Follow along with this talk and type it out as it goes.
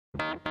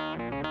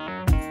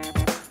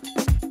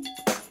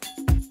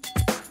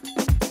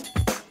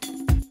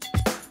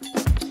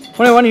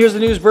Everyone, here's the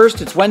news burst.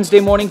 It's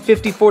Wednesday morning,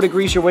 54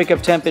 degrees your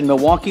wake-up temp in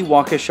Milwaukee,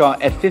 Waukesha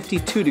at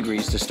 52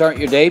 degrees to start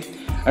your day.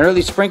 An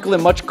early sprinkle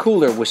and much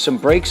cooler with some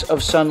breaks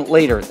of sun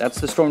later.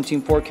 That's the Storm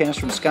Team forecast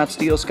from Scott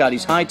Steele.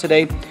 Scotty's high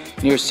today,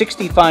 near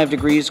 65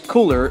 degrees,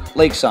 cooler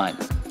lakeside.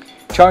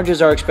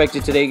 Charges are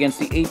expected today against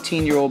the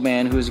 18-year-old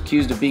man who is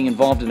accused of being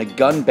involved in a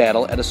gun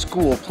battle at a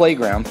school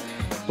playground.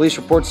 Police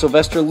report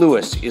Sylvester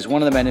Lewis is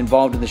one of the men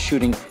involved in the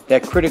shooting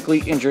that critically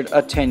injured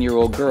a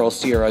 10-year-old girl,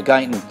 Sierra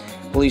Guyton.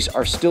 Police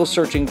are still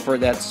searching for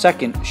that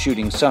second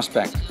shooting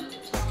suspect.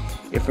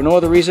 If for no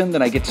other reason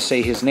than I get to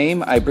say his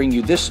name, I bring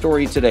you this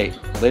story today.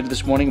 Later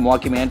this morning, a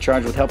Milwaukee man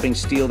charged with helping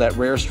steal that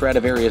rare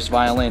Stradivarius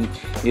violin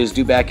is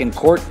due back in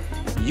court.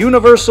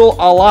 Universal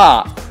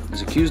Allah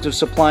is accused of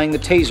supplying the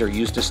taser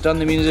used to stun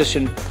the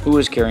musician who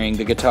was carrying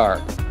the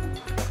guitar.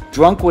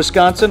 Drunk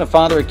Wisconsin, a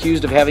father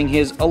accused of having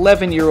his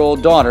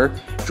 11-year-old daughter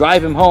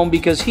drive him home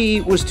because he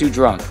was too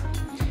drunk.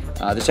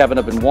 This happened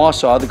up in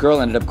Wausau. The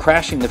girl ended up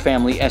crashing the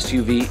family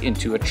SUV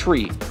into a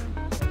tree.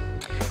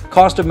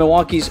 Cost of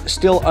Milwaukee's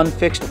still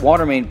unfixed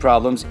water main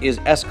problems is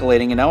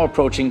escalating and now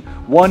approaching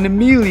 $1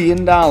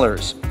 million.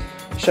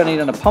 Shutting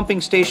down a pumping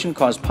station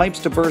caused pipes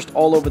to burst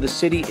all over the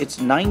city.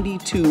 It's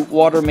 92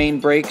 water main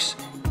breaks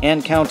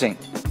and counting.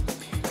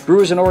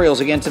 Brewers and Orioles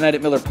again tonight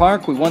at Miller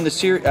Park. We won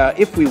the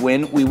if we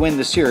win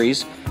the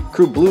series.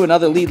 Crew blew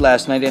another lead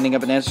last night, ending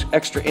up in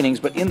extra innings.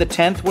 But in the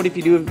 10th, what do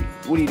you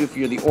do if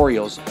you're the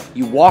Orioles?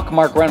 You walk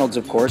Mark Reynolds,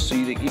 of course, so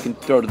you can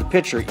throw to the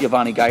pitcher,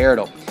 Yovani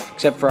Gallardo.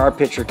 Except for our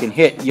pitcher can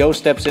hit. Yo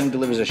steps in,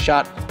 delivers a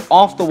shot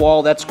off the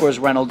wall. That scores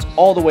Reynolds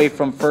all the way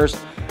from first.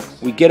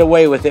 We get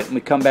away with it, and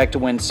we come back to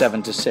win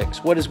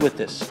 7-6. What is with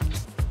this?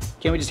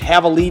 Can't we just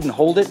have a lead and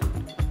hold it?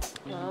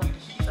 Well,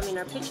 I mean,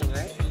 our pitching,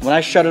 right? When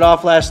I shut it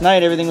off last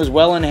night, everything was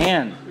well in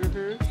hand.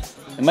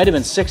 It might have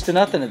been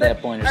 6-0 at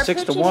that point, or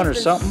 6-1 or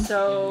something.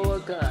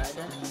 So good.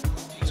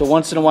 So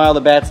once in a while, the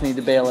bats need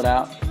to bail it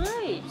out.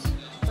 Right.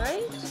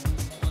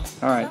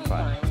 All right,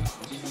 fine.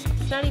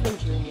 It's not even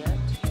June yet.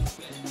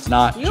 It's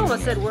not. You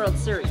almost said World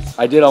Series.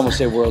 I did almost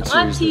say World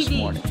On Series TV. this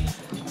morning.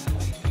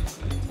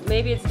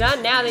 Maybe it's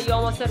done now that you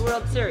almost said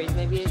World Series.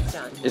 Maybe it's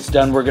done. It's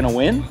done. We're gonna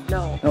win?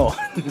 No. No,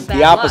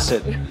 the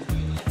opposite.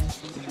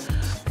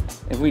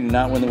 If we do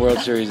not win the World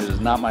Series, it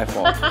is not my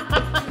fault.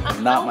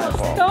 Not my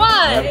fault. Come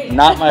on.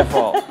 Not my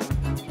fault.